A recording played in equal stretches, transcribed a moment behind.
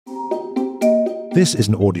This is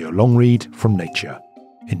an audio long read from Nature.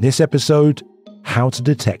 In this episode, how to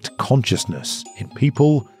detect consciousness in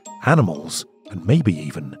people, animals, and maybe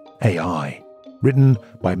even AI. Written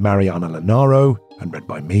by Mariana Lanaro and read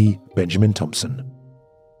by me, Benjamin Thompson.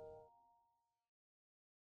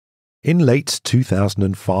 In late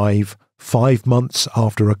 2005, 5 months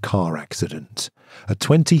after a car accident, a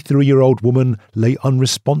 23-year-old woman lay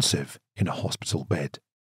unresponsive in a hospital bed.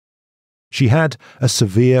 She had a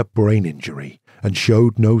severe brain injury and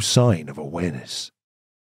showed no sign of awareness.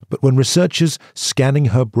 But when researchers scanning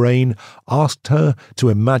her brain asked her to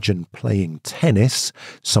imagine playing tennis,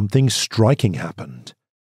 something striking happened.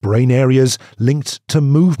 Brain areas linked to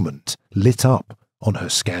movement lit up on her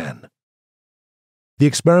scan. The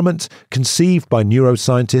experiment, conceived by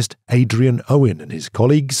neuroscientist Adrian Owen and his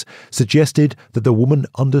colleagues, suggested that the woman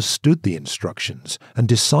understood the instructions and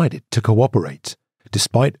decided to cooperate,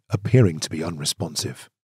 despite appearing to be unresponsive.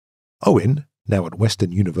 Owen, now at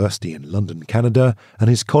Western University in London, Canada, and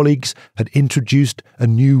his colleagues had introduced a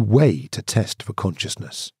new way to test for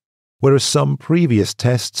consciousness. Whereas some previous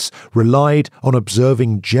tests relied on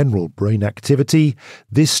observing general brain activity,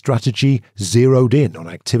 this strategy zeroed in on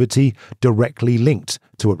activity directly linked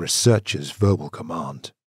to a researcher's verbal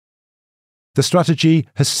command. The strategy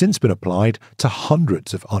has since been applied to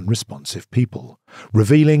hundreds of unresponsive people,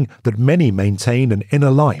 revealing that many maintain an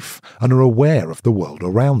inner life and are aware of the world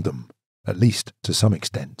around them, at least to some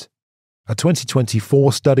extent. A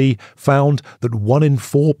 2024 study found that 1 in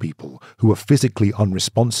 4 people who were physically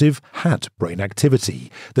unresponsive had brain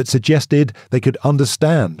activity that suggested they could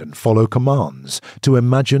understand and follow commands to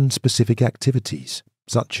imagine specific activities,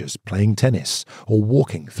 such as playing tennis or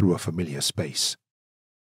walking through a familiar space.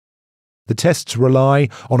 The tests rely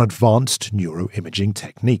on advanced neuroimaging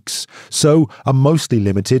techniques, so are mostly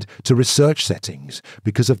limited to research settings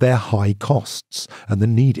because of their high costs and the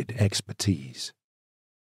needed expertise.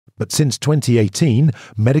 But since 2018,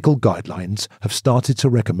 medical guidelines have started to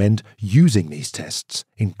recommend using these tests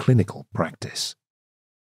in clinical practice.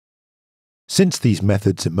 Since these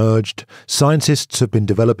methods emerged, scientists have been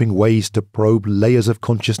developing ways to probe layers of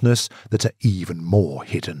consciousness that are even more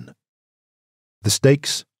hidden. The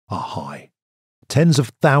stakes are high. Tens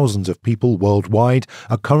of thousands of people worldwide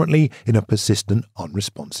are currently in a persistent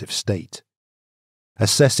unresponsive state.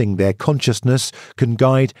 Assessing their consciousness can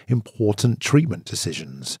guide important treatment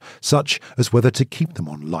decisions, such as whether to keep them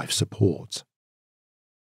on life support.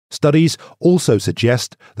 Studies also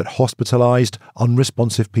suggest that hospitalized,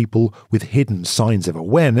 unresponsive people with hidden signs of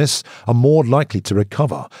awareness are more likely to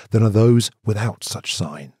recover than are those without such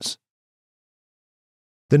signs.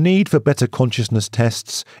 The need for better consciousness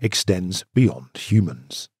tests extends beyond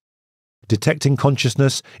humans. Detecting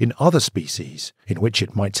consciousness in other species, in which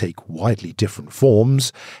it might take widely different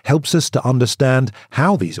forms, helps us to understand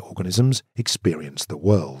how these organisms experience the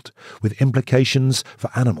world, with implications for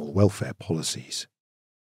animal welfare policies.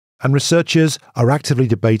 And researchers are actively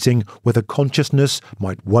debating whether consciousness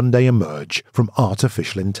might one day emerge from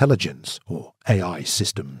artificial intelligence, or AI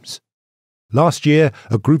systems. Last year,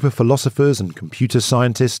 a group of philosophers and computer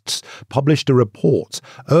scientists published a report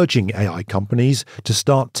urging AI companies to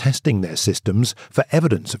start testing their systems for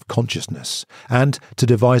evidence of consciousness and to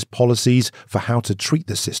devise policies for how to treat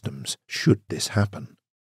the systems should this happen.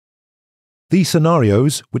 These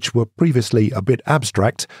scenarios, which were previously a bit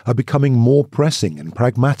abstract, are becoming more pressing and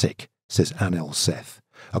pragmatic, says Anil Seth,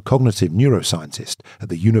 a cognitive neuroscientist at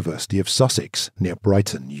the University of Sussex near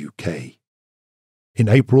Brighton, UK. In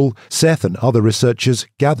April, Seth and other researchers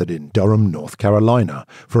gathered in Durham, North Carolina,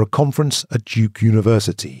 for a conference at Duke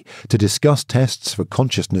University to discuss tests for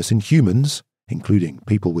consciousness in humans, including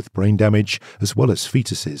people with brain damage, as well as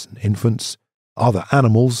fetuses and infants, other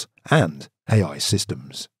animals, and AI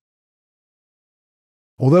systems.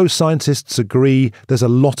 Although scientists agree there's a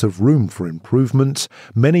lot of room for improvement,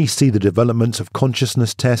 many see the development of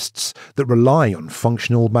consciousness tests that rely on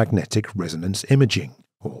functional magnetic resonance imaging,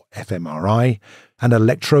 or fMRI, and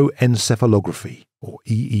electroencephalography, or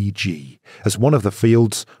EEG, as one of the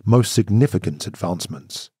field's most significant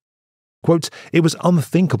advancements. Quote, "It was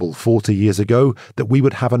unthinkable 40 years ago that we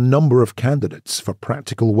would have a number of candidates for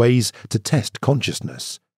practical ways to test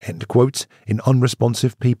consciousness," end quote, in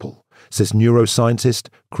unresponsive people, says neuroscientist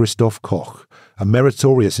Christoph Koch, a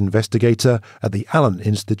meritorious investigator at the Allen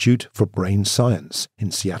Institute for Brain Science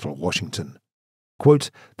in Seattle, Washington.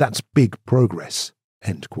 Quote, "That's big progress,"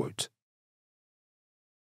 end quote.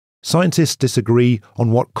 Scientists disagree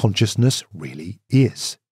on what consciousness really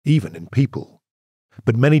is, even in people.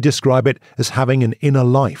 But many describe it as having an inner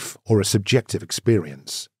life or a subjective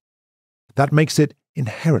experience. That makes it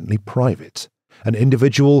inherently private. An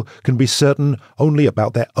individual can be certain only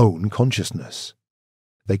about their own consciousness.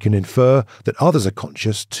 They can infer that others are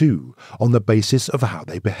conscious too, on the basis of how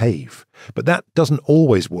they behave. But that doesn't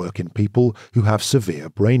always work in people who have severe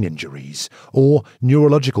brain injuries or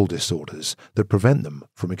neurological disorders that prevent them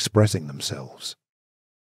from expressing themselves.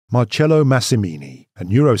 Marcello Massimini, a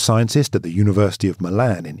neuroscientist at the University of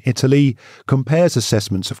Milan in Italy, compares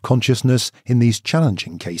assessments of consciousness in these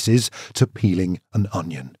challenging cases to peeling an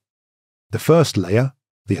onion. The first layer,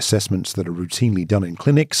 the assessments that are routinely done in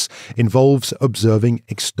clinics, involves observing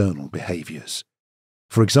external behaviours.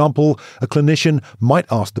 For example, a clinician might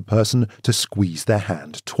ask the person to squeeze their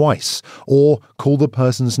hand twice, or call the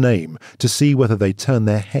person's name to see whether they turn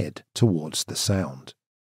their head towards the sound.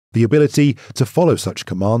 The ability to follow such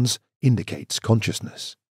commands indicates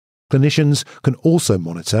consciousness. Clinicians can also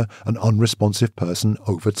monitor an unresponsive person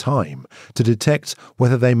over time to detect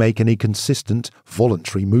whether they make any consistent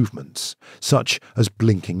voluntary movements, such as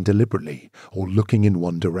blinking deliberately or looking in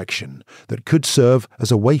one direction, that could serve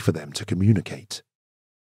as a way for them to communicate.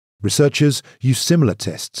 Researchers use similar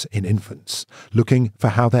tests in infants, looking for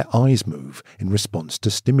how their eyes move in response to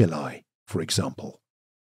stimuli, for example.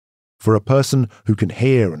 For a person who can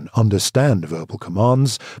hear and understand verbal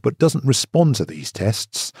commands but doesn't respond to these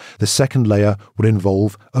tests, the second layer would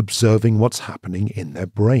involve observing what's happening in their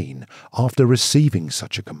brain after receiving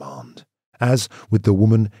such a command, as with the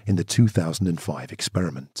woman in the 2005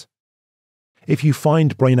 experiment. If you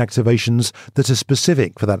find brain activations that are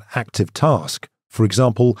specific for that active task, for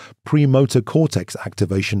example, premotor cortex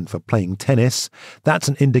activation for playing tennis, that's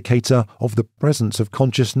an indicator of the presence of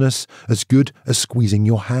consciousness as good as squeezing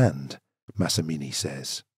your hand, Massimini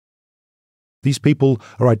says. These people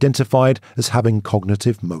are identified as having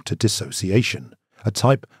cognitive motor dissociation, a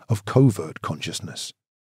type of covert consciousness.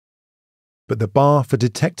 But the bar for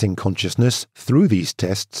detecting consciousness through these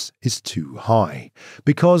tests is too high,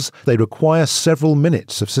 because they require several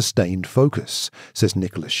minutes of sustained focus, says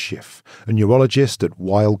Nicholas Schiff, a neurologist at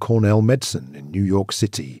Weill Cornell Medicine in New York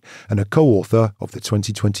City, and a co-author of the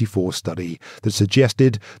 2024 study that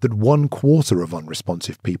suggested that 1/4 of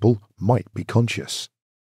unresponsive people might be conscious.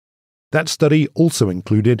 That study also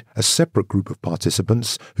included a separate group of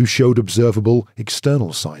participants who showed observable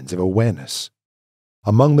external signs of awareness.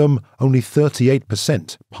 Among them, only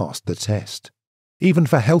 38% passed the test. Even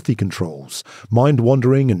for healthy controls,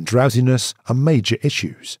 mind-wandering and drowsiness are major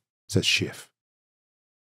issues, says Schiff.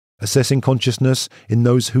 Assessing consciousness in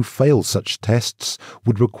those who fail such tests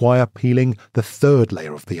would require peeling the third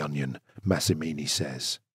layer of the onion, Massimini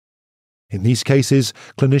says. In these cases,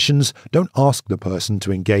 clinicians don't ask the person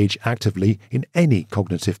to engage actively in any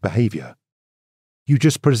cognitive behaviour. You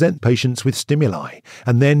just present patients with stimuli,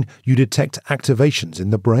 and then you detect activations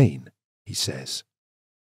in the brain, he says.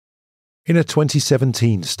 In a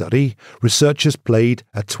 2017 study, researchers played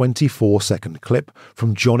a 24-second clip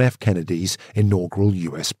from John F. Kennedy's inaugural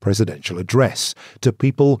U.S. presidential address to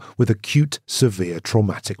people with acute severe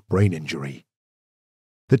traumatic brain injury.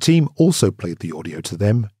 The team also played the audio to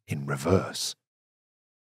them in reverse.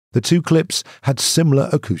 The two clips had similar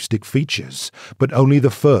acoustic features, but only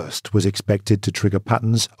the first was expected to trigger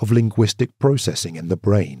patterns of linguistic processing in the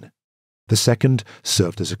brain. The second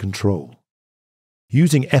served as a control.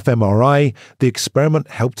 Using fMRI, the experiment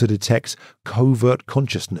helped to detect covert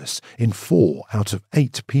consciousness in 4 out of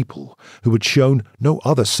 8 people who had shown no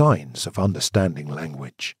other signs of understanding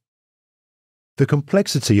language. The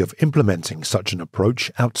complexity of implementing such an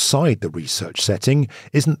approach outside the research setting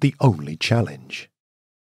isn't the only challenge.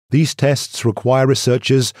 These tests require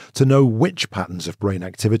researchers to know which patterns of brain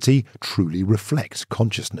activity truly reflect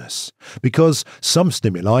consciousness, because some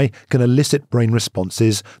stimuli can elicit brain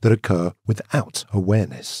responses that occur without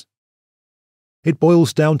awareness. It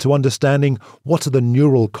boils down to understanding what are the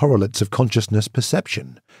neural correlates of consciousness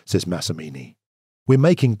perception, says Massimini. We're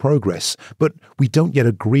making progress, but we don't yet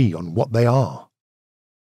agree on what they are.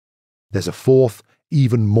 There's a fourth,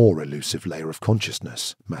 even more elusive layer of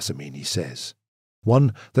consciousness, Massimini says.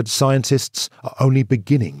 One that scientists are only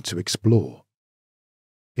beginning to explore.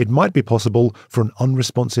 It might be possible for an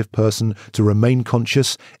unresponsive person to remain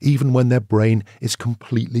conscious even when their brain is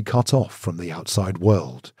completely cut off from the outside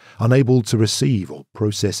world, unable to receive or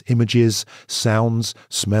process images, sounds,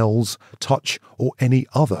 smells, touch, or any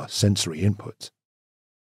other sensory input.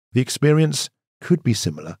 The experience could be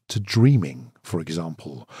similar to dreaming, for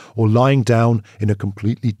example, or lying down in a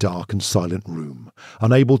completely dark and silent room,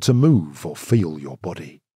 unable to move or feel your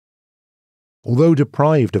body. Although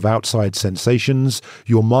deprived of outside sensations,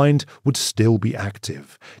 your mind would still be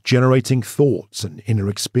active, generating thoughts and inner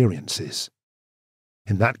experiences.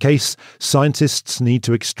 In that case, scientists need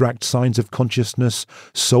to extract signs of consciousness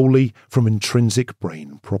solely from intrinsic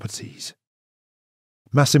brain properties.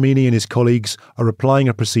 Massimini and his colleagues are applying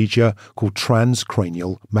a procedure called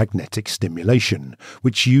transcranial magnetic stimulation,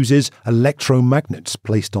 which uses electromagnets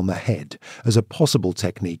placed on the head as a possible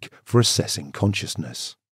technique for assessing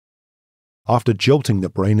consciousness. After jolting the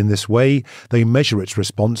brain in this way, they measure its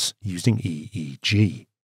response using EEG.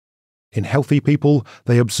 In healthy people,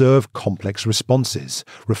 they observe complex responses,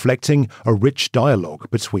 reflecting a rich dialogue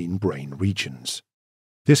between brain regions.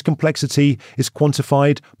 This complexity is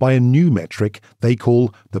quantified by a new metric they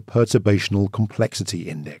call the Perturbational Complexity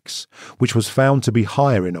Index, which was found to be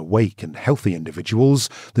higher in awake and healthy individuals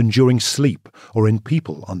than during sleep or in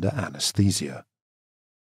people under anesthesia.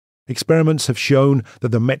 Experiments have shown that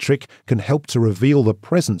the metric can help to reveal the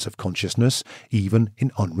presence of consciousness even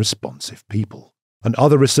in unresponsive people. And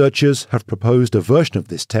other researchers have proposed a version of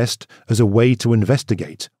this test as a way to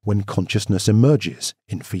investigate when consciousness emerges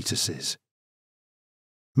in fetuses.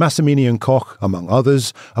 Massimini and Koch, among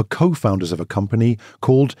others, are co-founders of a company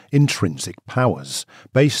called Intrinsic Powers,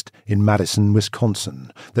 based in Madison,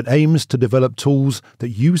 Wisconsin, that aims to develop tools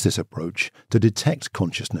that use this approach to detect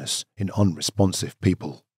consciousness in unresponsive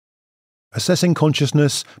people. Assessing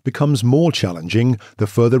consciousness becomes more challenging the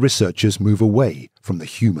further researchers move away from the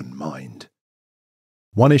human mind.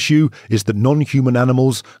 One issue is that non-human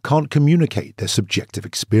animals can't communicate their subjective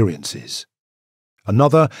experiences.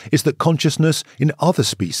 Another is that consciousness in other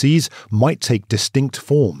species might take distinct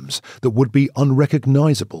forms that would be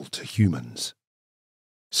unrecognizable to humans.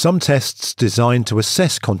 Some tests designed to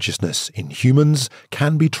assess consciousness in humans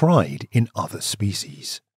can be tried in other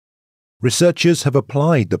species. Researchers have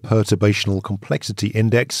applied the Perturbational Complexity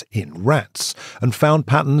Index in rats and found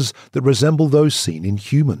patterns that resemble those seen in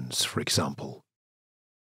humans, for example.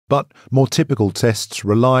 But more typical tests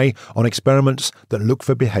rely on experiments that look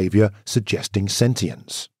for behavior suggesting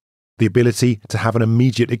sentience, the ability to have an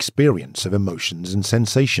immediate experience of emotions and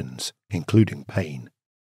sensations, including pain.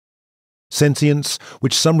 Sentience,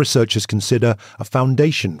 which some researchers consider a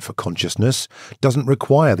foundation for consciousness, doesn't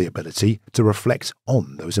require the ability to reflect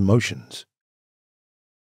on those emotions.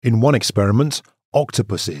 In one experiment,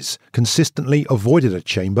 octopuses consistently avoided a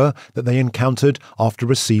chamber that they encountered after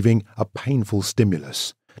receiving a painful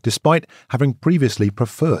stimulus, despite having previously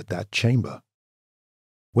preferred that chamber.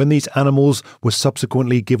 When these animals were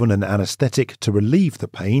subsequently given an anesthetic to relieve the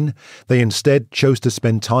pain, they instead chose to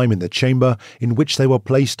spend time in the chamber in which they were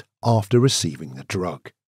placed after receiving the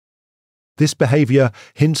drug. This behavior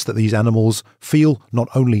hints that these animals feel not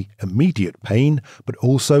only immediate pain, but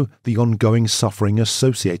also the ongoing suffering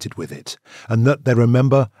associated with it, and that they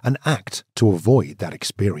remember and act to avoid that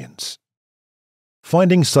experience.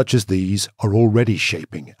 Findings such as these are already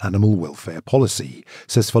shaping animal welfare policy,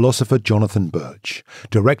 says philosopher Jonathan Birch,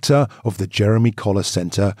 director of the Jeremy Collar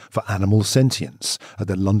Centre for Animal Sentience at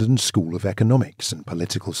the London School of Economics and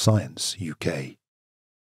Political Science, UK.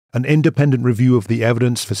 An independent review of the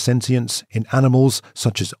evidence for sentience in animals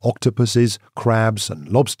such as octopuses, crabs and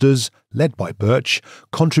lobsters, led by Birch,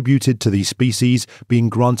 contributed to these species being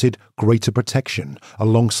granted greater protection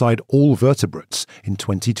alongside all vertebrates in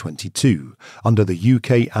 2022 under the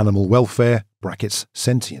UK Animal Welfare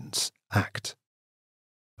 (Sentience) Act.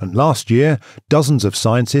 And last year, dozens of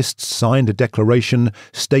scientists signed a declaration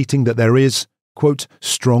stating that there is, quote,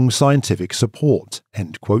 strong scientific support,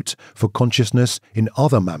 end quote, for consciousness in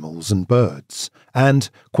other mammals and birds, and,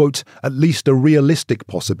 quote, at least a realistic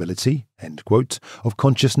possibility, end quote, of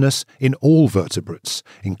consciousness in all vertebrates,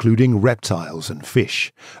 including reptiles and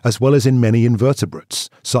fish, as well as in many invertebrates,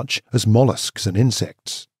 such as mollusks and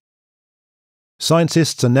insects.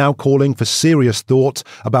 Scientists are now calling for serious thought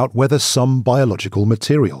about whether some biological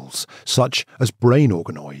materials, such as brain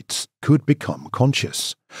organoids, could become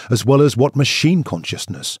conscious, as well as what machine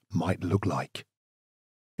consciousness might look like.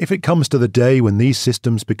 If it comes to the day when these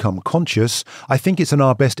systems become conscious, I think it's in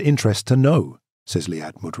our best interest to know, says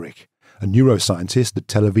Liad Mudrik, a neuroscientist at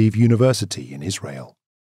Tel Aviv University in Israel.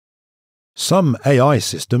 Some AI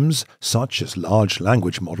systems, such as large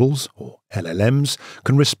language models, or LLMs,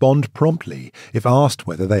 can respond promptly if asked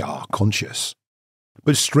whether they are conscious.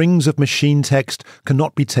 But strings of machine text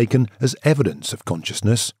cannot be taken as evidence of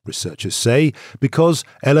consciousness, researchers say, because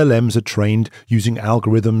LLMs are trained using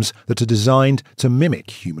algorithms that are designed to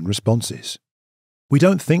mimic human responses. We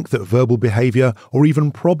don't think that verbal behavior or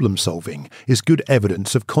even problem-solving is good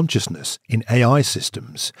evidence of consciousness in AI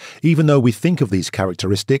systems, even though we think of these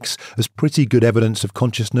characteristics as pretty good evidence of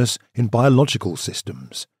consciousness in biological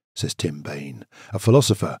systems, says Tim Bain, a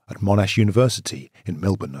philosopher at Monash University in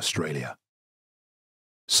Melbourne, Australia.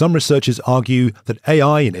 Some researchers argue that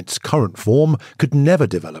AI in its current form could never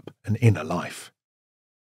develop an inner life.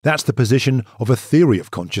 That's the position of a theory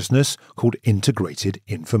of consciousness called integrated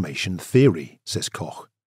information theory, says Koch.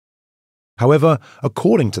 However,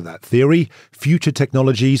 according to that theory, future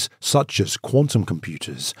technologies such as quantum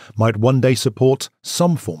computers might one day support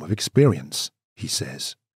some form of experience, he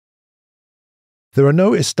says. There are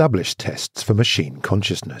no established tests for machine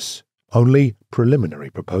consciousness, only preliminary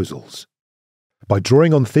proposals. By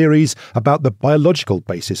drawing on theories about the biological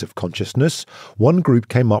basis of consciousness, one group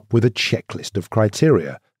came up with a checklist of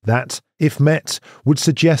criteria that, if met, would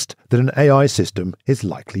suggest that an AI system is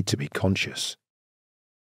likely to be conscious.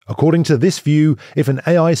 According to this view, if an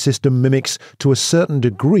AI system mimics to a certain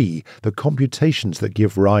degree the computations that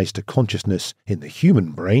give rise to consciousness in the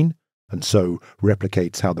human brain, and so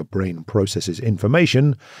replicates how the brain processes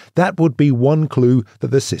information, that would be one clue that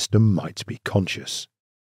the system might be conscious.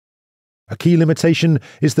 A key limitation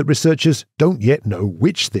is that researchers don't yet know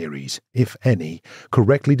which theories, if any,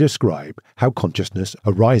 correctly describe how consciousness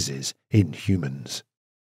arises in humans.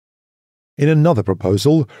 In another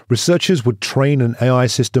proposal, researchers would train an AI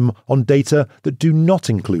system on data that do not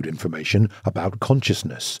include information about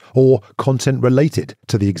consciousness or content related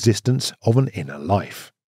to the existence of an inner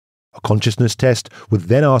life. A consciousness test would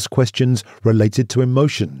then ask questions related to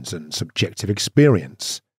emotions and subjective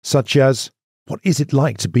experience, such as, "What is it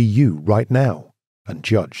like to be you right now?" and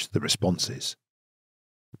judge the responses.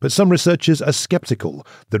 But some researchers are skeptical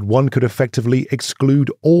that one could effectively exclude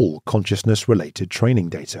all consciousness-related training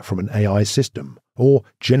data from an AI system, or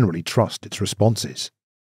generally trust its responses.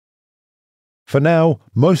 For now,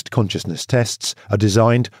 most consciousness tests are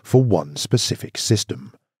designed for one specific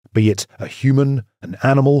system, be it a human, an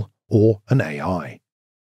animal, or an AI.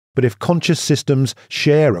 But if conscious systems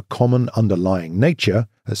share a common underlying nature,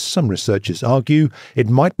 as some researchers argue, it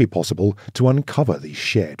might be possible to uncover these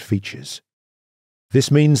shared features. This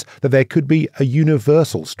means that there could be a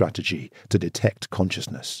universal strategy to detect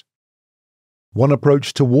consciousness. One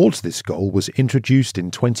approach towards this goal was introduced in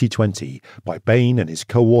 2020 by Bain and his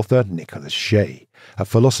co-author Nicholas Shea, a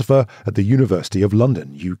philosopher at the University of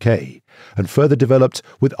London, UK, and further developed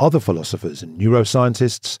with other philosophers and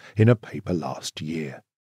neuroscientists in a paper last year.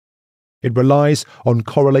 It relies on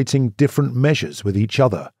correlating different measures with each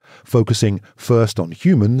other, focusing first on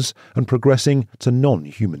humans and progressing to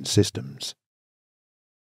non-human systems.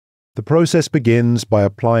 The process begins by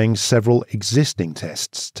applying several existing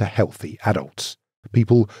tests to healthy adults,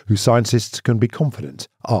 people who scientists can be confident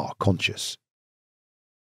are conscious.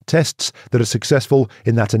 Tests that are successful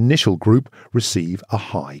in that initial group receive a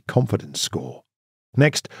high confidence score.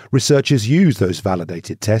 Next, researchers use those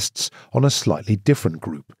validated tests on a slightly different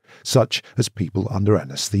group, such as people under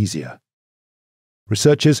anesthesia.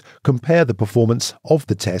 Researchers compare the performance of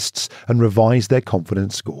the tests and revise their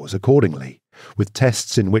confidence scores accordingly, with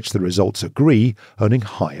tests in which the results agree earning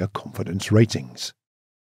higher confidence ratings.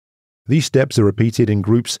 These steps are repeated in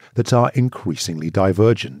groups that are increasingly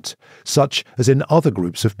divergent, such as in other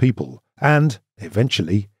groups of people, and,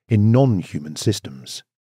 eventually, in non-human systems.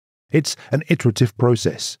 It's an iterative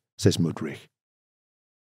process, says Mudrich.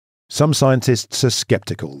 Some scientists are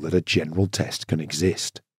skeptical that a general test can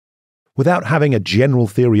exist. Without having a general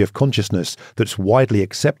theory of consciousness that's widely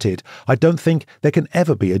accepted, I don't think there can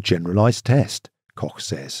ever be a generalized test, Koch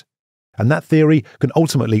says. And that theory can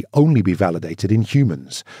ultimately only be validated in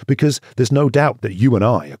humans, because there's no doubt that you and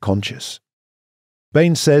I are conscious.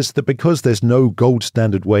 Bain says that because there's no gold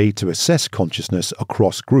standard way to assess consciousness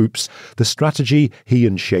across groups, the strategy he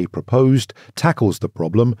and Shea proposed tackles the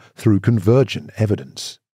problem through convergent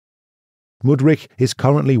evidence. Mudrich is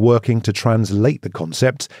currently working to translate the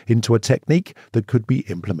concept into a technique that could be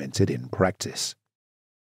implemented in practice.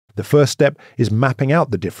 The first step is mapping out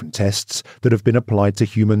the different tests that have been applied to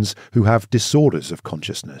humans who have disorders of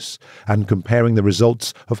consciousness and comparing the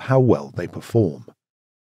results of how well they perform.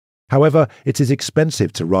 However, it is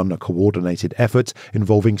expensive to run a coordinated effort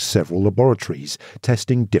involving several laboratories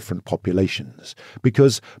testing different populations,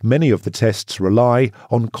 because many of the tests rely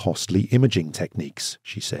on costly imaging techniques,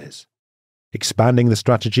 she says. Expanding the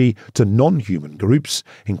strategy to non-human groups,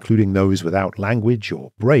 including those without language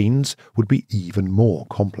or brains, would be even more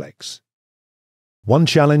complex. One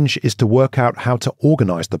challenge is to work out how to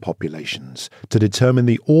organize the populations to determine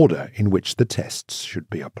the order in which the tests should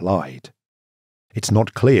be applied. It's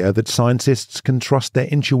not clear that scientists can trust their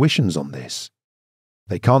intuitions on this.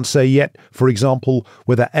 They can't say yet, for example,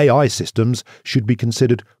 whether AI systems should be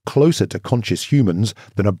considered closer to conscious humans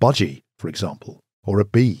than a budgie, for example, or a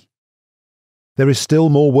bee. There is still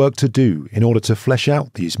more work to do in order to flesh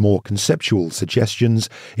out these more conceptual suggestions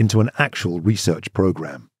into an actual research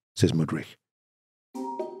program, says Mudrich.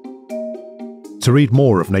 To read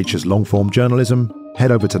more of Nature's long-form journalism,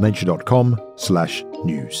 head over to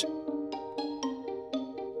nature.com/news.